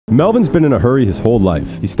Melvin's been in a hurry his whole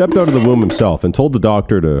life. He stepped out of the womb himself and told the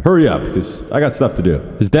doctor to hurry up because I got stuff to do.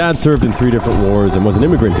 His dad served in 3 different wars and was an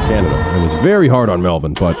immigrant to Canada. It was very hard on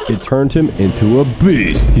Melvin, but it turned him into a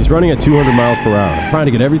beast. He's running at 200 miles per hour, trying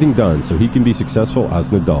to get everything done so he can be successful as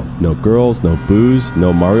an adult. No girls, no booze,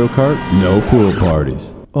 no Mario Kart, no pool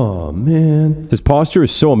parties. Oh man. His posture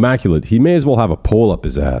is so immaculate, he may as well have a pole up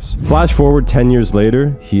his ass. Flash forward 10 years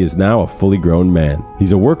later, he is now a fully grown man.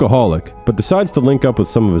 He's a workaholic, but decides to link up with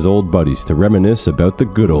some of his old buddies to reminisce about the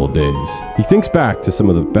good old days. He thinks back to some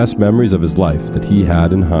of the best memories of his life that he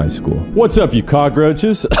had in high school. What's up, you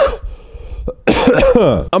cockroaches?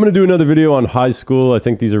 I'm gonna do another video on high school. I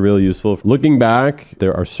think these are really useful. Looking back,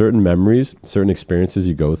 there are certain memories, certain experiences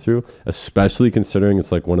you go through, especially considering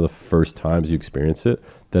it's like one of the first times you experience it,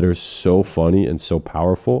 that are so funny and so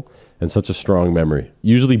powerful and such a strong memory.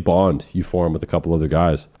 Usually bond you form with a couple other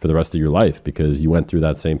guys for the rest of your life because you went through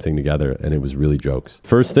that same thing together and it was really jokes.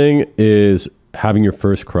 First thing is having your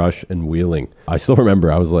first crush and wheeling. I still remember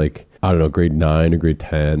I was like, I don't know, grade 9 or grade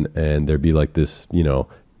 10, and there'd be like this, you know,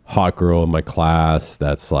 hot girl in my class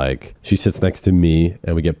that's like, she sits next to me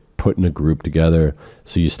and we get put in a group together.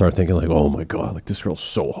 So you start thinking like, oh my God, like this girl's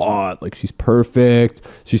so hot. Like she's perfect.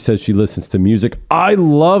 She says she listens to music. I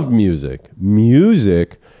love music.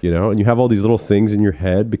 You know, and you have all these little things in your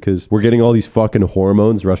head because we're getting all these fucking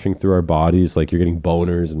hormones rushing through our bodies. Like you're getting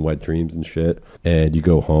boners and wet dreams and shit. And you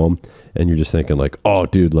go home and you're just thinking like, oh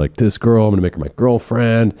dude, like this girl, I'm gonna make her my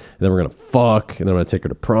girlfriend. And then we're gonna fuck. And then I'm gonna take her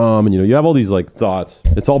to prom. And you know, you have all these like thoughts.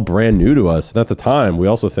 It's all brand new to us. And at the time, we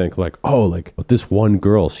also think like, oh, like this one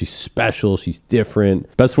girl, she's special. She's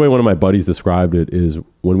different. Best way one of my buddies described it is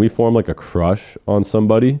when we form like a crush on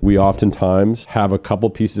somebody, we oftentimes have a couple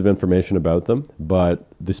pieces of information about them, but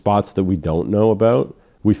the spots that we don't know about,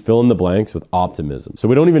 we fill in the blanks with optimism. So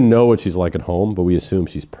we don't even know what she's like at home, but we assume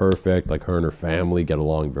she's perfect. Like her and her family get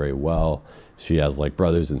along very well. She has like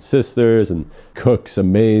brothers and sisters and cooks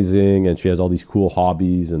amazing. And she has all these cool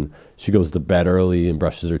hobbies and she goes to bed early and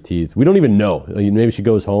brushes her teeth. We don't even know. Maybe she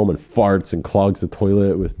goes home and farts and clogs the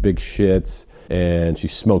toilet with big shits. And she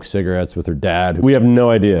smokes cigarettes with her dad. We have no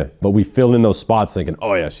idea, but we fill in those spots thinking,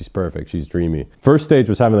 oh yeah, she's perfect, she's dreamy. First stage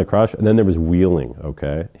was having the crush, and then there was wheeling,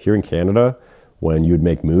 okay? Here in Canada, when you would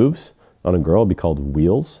make moves on a girl, it'd be called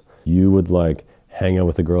wheels. You would like hang out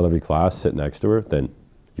with a girl every class, sit next to her, then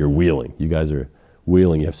you're wheeling. You guys are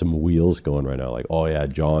wheeling, you have some wheels going right now. Like, oh yeah,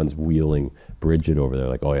 John's wheeling Bridget over there.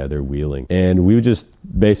 Like, oh yeah, they're wheeling. And we were just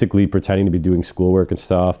basically pretending to be doing schoolwork and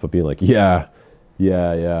stuff, but being like, yeah.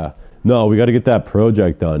 No, we got to get that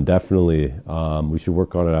project done. Definitely. We should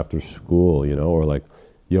work on it after school, you know, or like,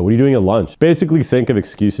 yo, what are you doing at lunch? Basically think of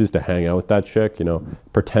excuses to hang out with that chick, you know,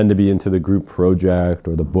 pretend to be into the group project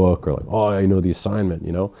or the book or like, oh, I know the assignment,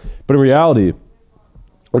 you know, but in reality,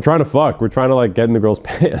 we're trying to fuck. We're trying to like get in the girl's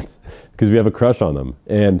pants because we have a crush on them.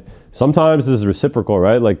 And sometimes this is reciprocal,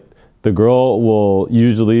 right? Like the girl will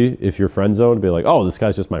usually, if you're friend zoned, be like, oh, this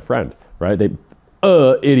guy's just my friend, right? They,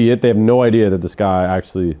 idiot. They have no idea that this guy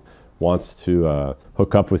actually wants to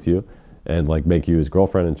hook up with you and like make you his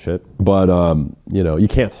girlfriend and shit. But you know, you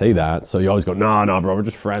can't say that. So you always go, nah, bro, we're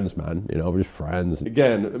just friends, man. You know, we're just friends.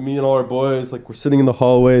 Again, me and all our boys, like we're sitting in the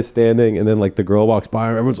hallway standing and then like the girl walks by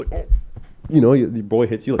and everyone's like, oh. You know, your boy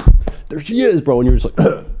hits you like, there she is, bro. And you're just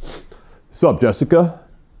like, what's up, Jessica?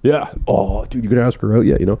 Yeah. Oh, dude, you gonna ask her out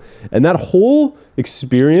yet, you know? And that whole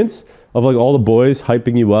experience of like all the boys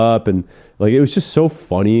hyping you up and like, it was just so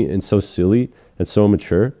funny and so silly. It's so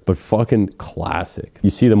mature, but fucking classic. You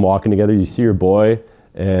see them walking together, you see your boy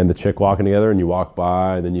and the chick walking together and you walk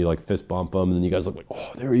by and then you like fist bump them and then you guys look like,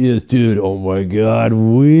 oh, there he is, dude. Oh my God,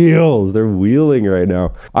 wheels. They're wheeling right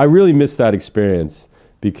now. I really miss that experience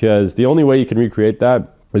because the only way you can recreate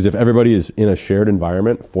that is if everybody is in a shared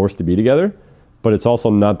environment, forced to be together, but it's also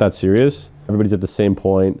not that serious. Everybody's at the same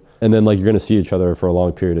point and then like you're gonna see each other for a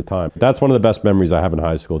long period of time. That's one of the best memories I have in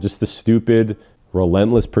high school. Just the stupid,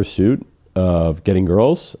 relentless pursuit of getting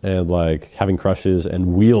girls and like having crushes and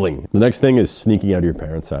wheeling. The next thing is sneaking out of your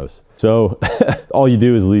parents' house. So all you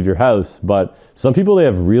do is leave your house, but some people, they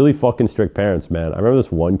have really fucking strict parents, man. I remember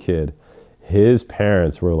this one kid, his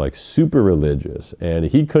parents were like super religious and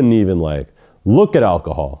he couldn't even like look at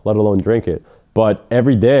alcohol, let alone drink it. But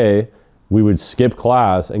every day we would skip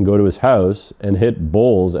class and go to his house and hit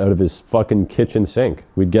bowls out of his fucking kitchen sink.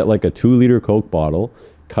 We'd get like a 2-liter Coke bottle,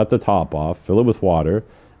 cut the top off, fill it with water,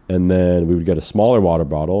 and then we would get a smaller water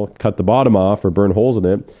bottle, cut the bottom off or burn holes in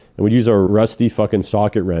it, and we'd use our rusty fucking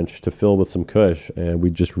socket wrench to fill with some kush, and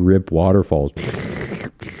we'd just rip waterfalls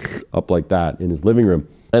up like that in his living room.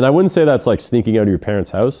 And I wouldn't say that's like sneaking out of your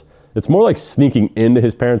parents' house. It's more like sneaking into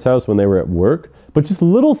his parents' house when they were at work, But just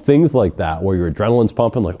little things like that where your adrenaline's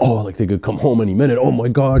pumping, like, oh, like they could come home any minute. Oh my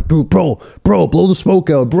God, dude, bro, blow the smoke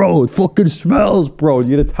out, bro. It fucking smells, bro.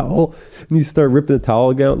 You get a towel and you start ripping the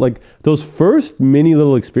towel out. Like those first mini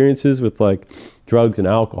little experiences with like drugs and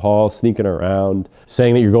alcohol, sneaking around,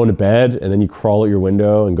 saying that you're going to bed and then you crawl out your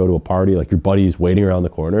window and go to a party. Like your buddy's waiting around the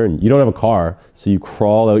corner and you don't have a car. So you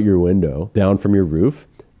crawl out your window down from your roof.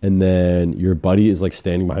 And then your buddy is like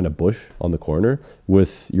standing behind a bush on the corner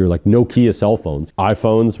with your like Nokia cell phones.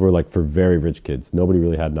 iPhones were like for very rich kids. Nobody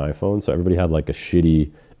really had an iPhone. So everybody had like a shitty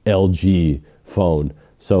LG phone.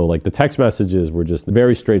 So like the text messages were just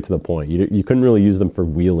very straight to the point. You couldn't really use them for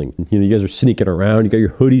wheeling. You know, you guys are sneaking around. You got your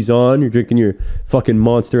hoodies on. You're drinking your fucking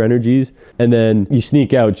Monster Energies. And then you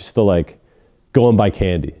sneak out just to like go and buy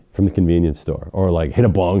candy from the convenience store or like hit a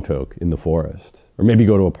bong toke in the forest or maybe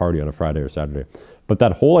go to a party on a Friday or Saturday. But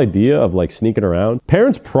that whole idea of like sneaking around,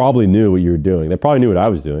 parents probably knew what you were doing. They probably knew what I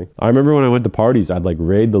was doing. I remember when I went to parties, I'd like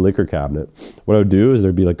raid the liquor cabinet. What I would do is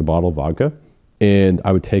there'd be like a bottle of vodka and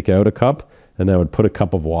I would take out a cup and then I would put a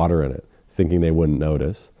cup of water in it, thinking they wouldn't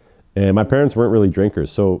notice. And my parents weren't really drinkers,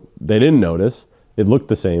 so they didn't notice. It looked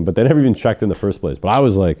the same, but they never even checked in the first place. But I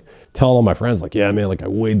was like telling all my friends like, yeah, man, like I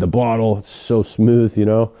weighed the bottle. It's so smooth, you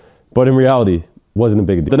know? But in reality, wasn't a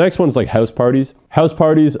big deal. The next one's like house parties. House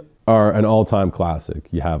parties are an all-time classic.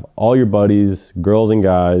 You have all your buddies, girls and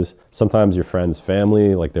guys, sometimes your friends'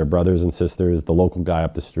 family, like their brothers and sisters, the local guy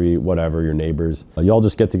up the street, whatever, your neighbors. You all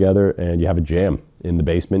just get together and you have a jam in the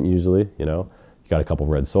basement usually, you know. You got a couple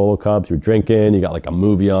red Solo cups, you're drinking, you got like a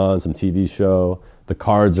movie on, some TV show, the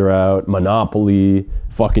cards are out, Monopoly,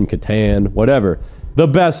 fucking Catan, whatever. The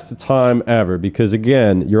best time ever because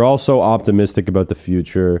again, you're all so optimistic about the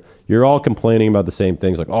future. You're all complaining about the same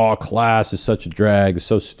things like, oh, class is such a drag, it's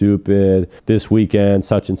so stupid, this weekend,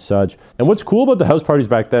 such and such. And what's cool about the house parties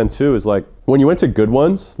back then too is like when you went to good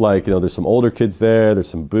ones, like, you know, there's some older kids there, there's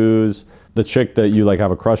some booze, the chick that you like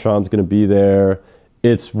have a crush on is gonna be there.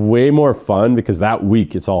 It's way more fun because that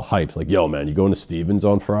week it's all hyped. Like, yo, man, you going to Stevens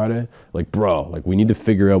on Friday? Like, bro, like we need to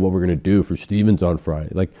figure out what we're gonna do for Stevens on Friday.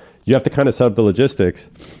 Like, you have to kind of set up the logistics.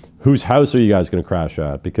 Whose house are you guys gonna crash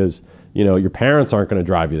at? Because, you know, your parents aren't gonna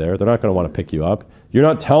drive you there. They're not gonna wanna pick you up. You're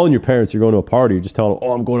not telling your parents you're going to a party. You're just telling them,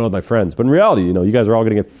 oh, I'm going out with my friends. But in reality, you know, you guys are all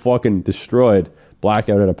gonna get fucking destroyed,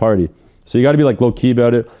 blackout at a party. So you gotta be like low key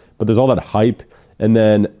about it, but there's all that hype. And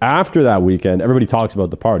then after that weekend, everybody talks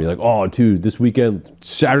about the party. Like, oh, dude, this weekend,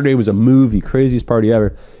 Saturday was a movie, craziest party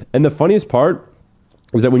ever. And the funniest part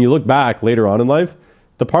is that when you look back later on in life,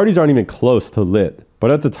 the parties aren't even close to lit.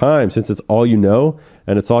 But at the time, since it's all you know,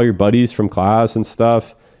 and it's all your buddies from class and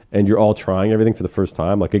stuff, and you're all trying everything for the first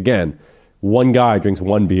time, like again, one guy drinks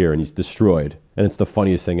one beer and he's destroyed, and it's the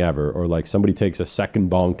funniest thing ever. Or like somebody takes a second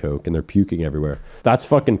bong toke and they're puking everywhere. That's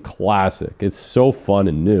fucking classic. It's so fun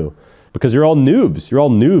and new. Because you're all noobs. You're all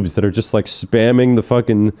noobs that are just like spamming the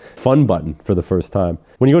fucking fun button for the first time.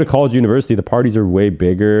 When you go to college, university, the parties are way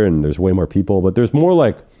bigger and there's way more people, but there's more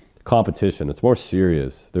like competition. It's more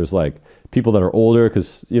serious. There's like people that are older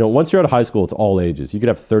because, you know, once you're out of high school, it's all ages. You could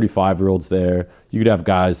have 35-year-olds there. You could have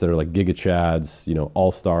guys that are like giga chads, you know,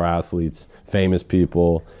 all-star athletes, famous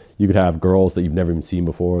people. You could have girls that you've never even seen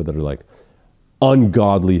before that are like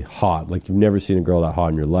ungodly hot. Like you've never seen a girl that hot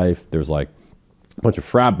in your life. There's like a bunch of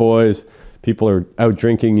frat boys, people are out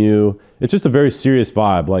drinking you. It's just a very serious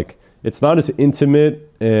vibe. Like it's not as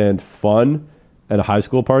intimate and fun at a high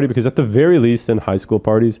school party because at the very least in high school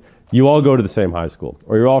parties, you all go to the same high school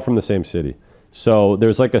or you're all from the same city. So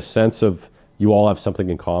there's like a sense of you all have something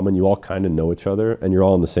in common. You all kind of know each other and you're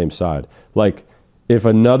all on the same side. Like if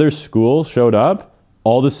another school showed up,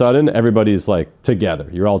 all of a sudden everybody's like together.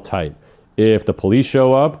 You're all tight. If the police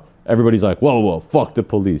show up, everybody's like, whoa, fuck the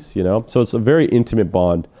police, you know? So it's a very intimate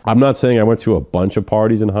bond. I'm not saying I went to a bunch of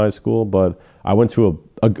parties in high school, but I went to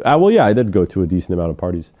well, yeah, I did go to a decent amount of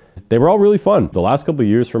parties. They were all really fun. The last couple of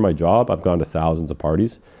years for my job, I've gone to thousands of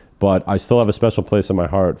parties, but I still have a special place in my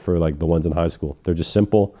heart for like the ones in high school. They're just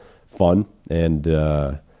simple, fun, and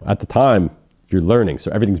at the time, you're learning,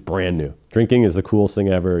 so everything's brand new. Drinking is the coolest thing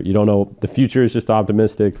ever. You don't know, the future is just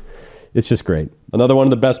optimistic. It's just great. Another one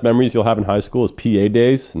of the best memories you'll have in high school is PA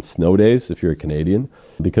days and snow days if you're a Canadian,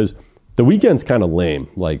 because the weekend's kind of lame.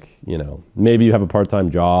 Like, you know, maybe you have a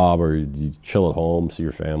part-time job or you chill at home, see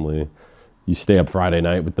your family. You stay up Friday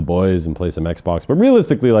night with the boys and play some Xbox. But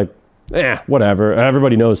realistically, like, whatever.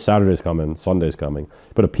 Everybody knows Saturday's coming, Sunday's coming.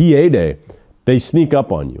 But a PA day, they sneak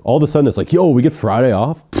up on you. All of a sudden, it's like, yo, we get Friday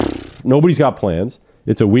off. Nobody's got plans.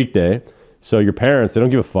 It's a weekday. So your parents, they don't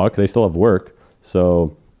give a fuck. They still have work.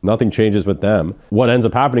 So Nothing changes with them. What ends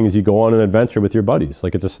up happening is you go on an adventure with your buddies.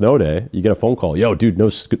 Like it's a snow day, you get a phone call. Yo, dude, no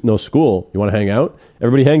school. You want to hang out?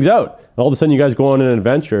 Everybody hangs out. And all of a sudden you guys go on an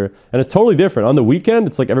adventure and it's totally different. On the weekend,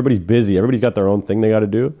 it's like everybody's busy. Everybody's got their own thing they got to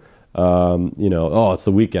do. You know, oh, it's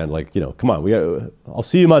the weekend. Like, you know, come on. I'll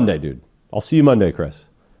see you Monday, dude. I'll see you Monday, Chris.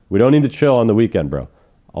 We don't need to chill on the weekend, bro.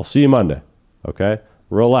 I'll see you Monday. Okay?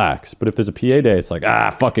 Relax. But if there's a PA day, it's like,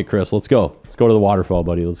 fuck it, Chris. Let's go. Let's go to the waterfall,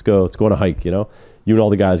 buddy. Let's go on a hike, you know? You and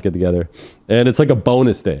all the guys get together. And it's like a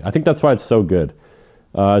bonus day. I think that's why it's so good.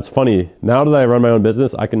 It's funny. Now that I run my own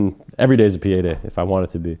business, every day is a PA day if I want it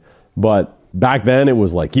to be. But back then it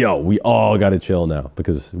was like, yo, we all got to chill now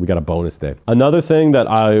because we got a bonus day. Another thing that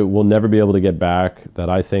I will never be able to get back that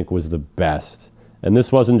I think was the best, and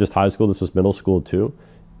this wasn't just high school, this was middle school too,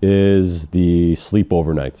 is the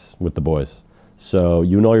sleepover nights with the boys. So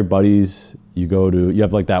you and all your buddies, you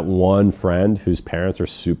have like that one friend whose parents are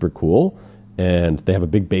super cool and they have a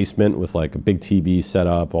big basement with like a big TV set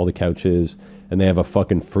up, all the couches, and they have a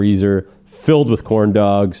fucking freezer filled with corn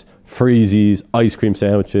dogs, freezies, ice cream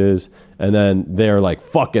sandwiches, and then they're like,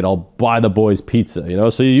 fuck it, I'll buy the boys pizza, you know?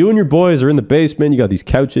 So you and your boys are in the basement, you got these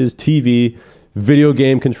couches, TV, video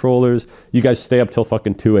game controllers, you guys stay up till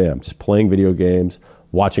fucking 2 a.m. just playing video games,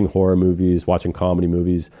 watching horror movies, watching comedy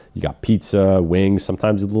movies. You got pizza, wings,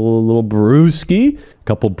 sometimes a little brewski, a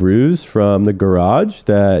couple brews from the garage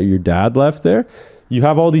that your dad left there. You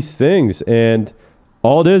have all these things, and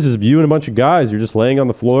all it is you and a bunch of guys, you're just laying on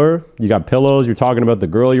the floor. You got pillows. You're talking about the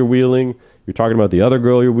girl you're wheeling. You're talking about the other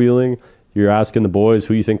girl you're wheeling. You're asking the boys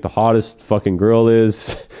who you think the hottest fucking girl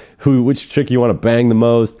is, which chick you want to bang the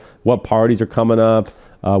most, what parties are coming up,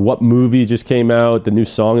 what movie just came out, the new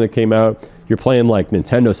song that came out. You're playing like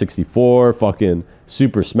Nintendo 64, fucking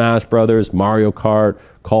Super Smash Brothers, Mario Kart,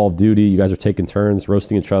 Call of Duty. You guys are taking turns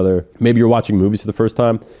roasting each other. Maybe you're watching movies for the first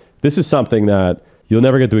time. This is something that you'll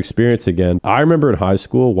never get to experience again. I remember in high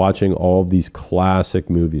school watching all of these classic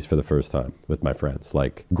movies for the first time with my friends,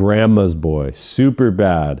 like Grandma's Boy,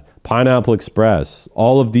 Superbad, Pineapple Express,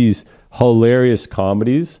 all of these hilarious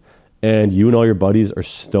comedies. And you and all your buddies are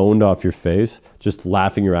stoned off your face, just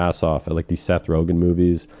laughing your ass off at like these Seth Rogen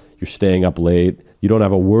movies. You're staying up late. You don't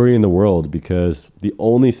have a worry in the world because the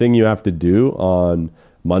only thing you have to do on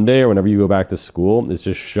Monday or whenever you go back to school is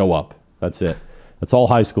just show up. That's it. That's all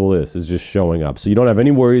high school is just showing up. So you don't have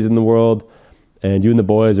any worries in the world, and you and the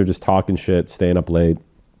boys are just talking shit, staying up late.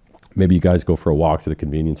 Maybe you guys go for a walk to the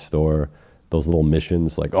convenience store, those little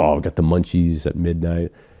missions like, oh, got the munchies at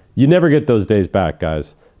midnight. You never get those days back,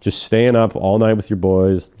 guys. Just staying up all night with your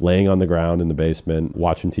boys, laying on the ground in the basement,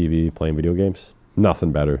 watching TV, playing video games.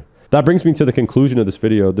 Nothing better. That brings me to the conclusion of this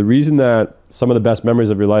video. The reason that some of the best memories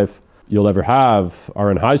of your life you'll ever have are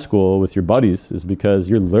in high school with your buddies is because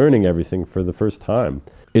you're learning everything for the first time.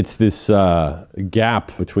 It's this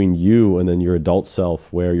gap between you and then your adult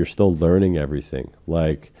self where you're still learning everything,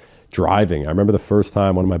 like driving. I remember the first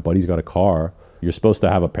time one of my buddies got a car. You're supposed to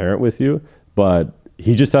have a parent with you, but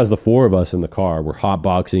he just has the four of us in the car. We're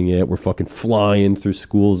hotboxing it. We're fucking flying through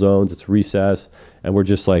school zones. It's recess, and we're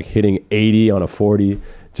just like hitting 80 on a 40,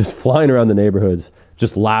 just flying around the neighborhoods,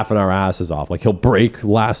 just laughing our asses off. Like he'll brake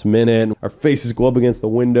last minute, and our faces go up against the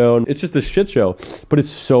window, and it's just a shit show. But it's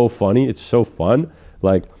so funny. It's so fun.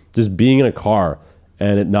 Like just being in a car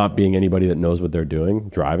and it not being anybody that knows what they're doing,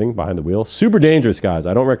 driving behind the wheel. Super dangerous, guys.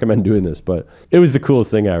 I don't recommend doing this, but it was the coolest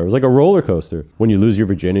thing ever. It was like a roller coaster. When you lose your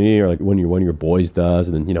virginity, or like when one of your boys does,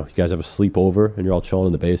 and then, you know, you guys have a sleepover and you're all chilling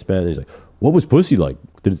in the basement, and he's like, what was pussy like?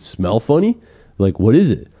 Did it smell funny? Like, what is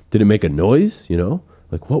it? Did it make a noise? You know?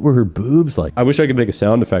 Like, what were her boobs like? I wish I could make a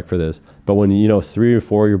sound effect for this, but when, you know, 3 or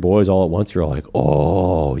 4 of your boys all at once, you're all like,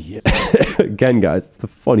 oh, yeah. Again, guys, it's the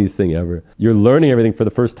funniest thing ever. You're learning everything for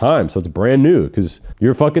the first time, so it's brand new because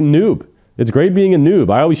you're a fucking noob. It's great being a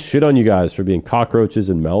noob. I always shit on you guys for being cockroaches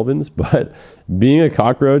in Melvins, but being a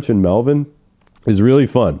cockroach in Melvin is really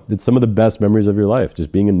fun. It's some of the best memories of your life,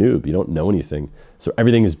 just being a noob. You don't know anything, so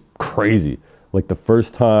everything is crazy. Like the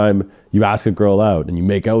first time you ask a girl out and you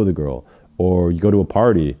make out with a girl, or you go to a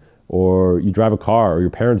party, or you drive a car, or your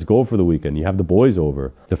parents go for the weekend, you have the boys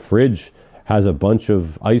over. The fridge has a bunch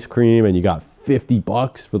of ice cream and you got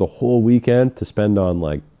 $50 for the whole weekend to spend on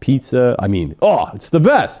like pizza. I mean, oh, it's the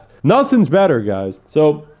best. Nothing's better, guys.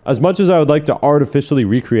 So as much as I would like to artificially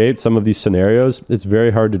recreate some of these scenarios, it's very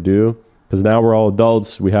hard to do because now we're all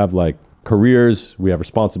adults. We have like careers, we have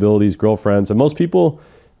responsibilities, girlfriends, and most people,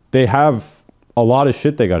 they have a lot of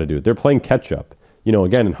shit they got to do. They're playing catch up. You know,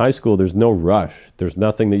 again, in high school, there's no rush. There's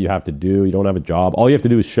nothing that you have to do. You don't have a job. All you have to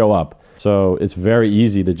do is show up. So it's very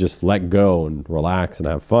easy to just let go and relax and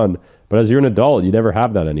have fun. But as you're an adult, you never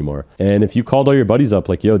have that anymore. And if you called all your buddies up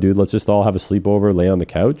like, yo, dude, let's just all have a sleepover, lay on the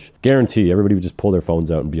couch, guarantee everybody would just pull their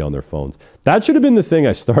phones out and be on their phones. That should have been the thing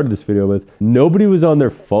I started this video with. Nobody was on their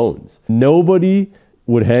phones. Nobody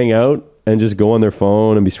would hang out and just go on their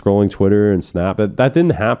phone and be scrolling Twitter and Snap. That didn't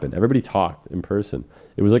happen. Everybody talked in person.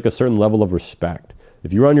 It was like a certain level of respect.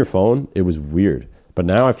 If you were on your phone, it was weird. But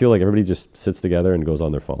now I feel like everybody just sits together and goes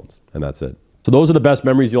on their phones, and that's it. So those are the best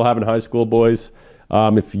memories you'll have in high school, boys.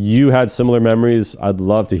 If you had similar memories, I'd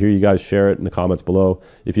love to hear you guys share it in the comments below.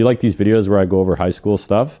 If you like these videos where I go over high school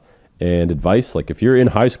stuff and advice, like if you're in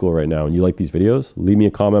high school right now and you like these videos, leave me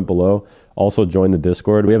a comment below. Also join the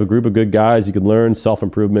Discord. We have a group of good guys. You can learn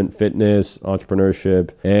self-improvement, fitness,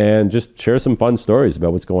 entrepreneurship, and just share some fun stories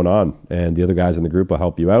about what's going on. And the other guys in the group will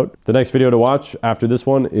help you out. The next video to watch after this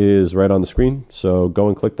one is right on the screen. So go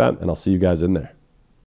and click that, and I'll see you guys in there.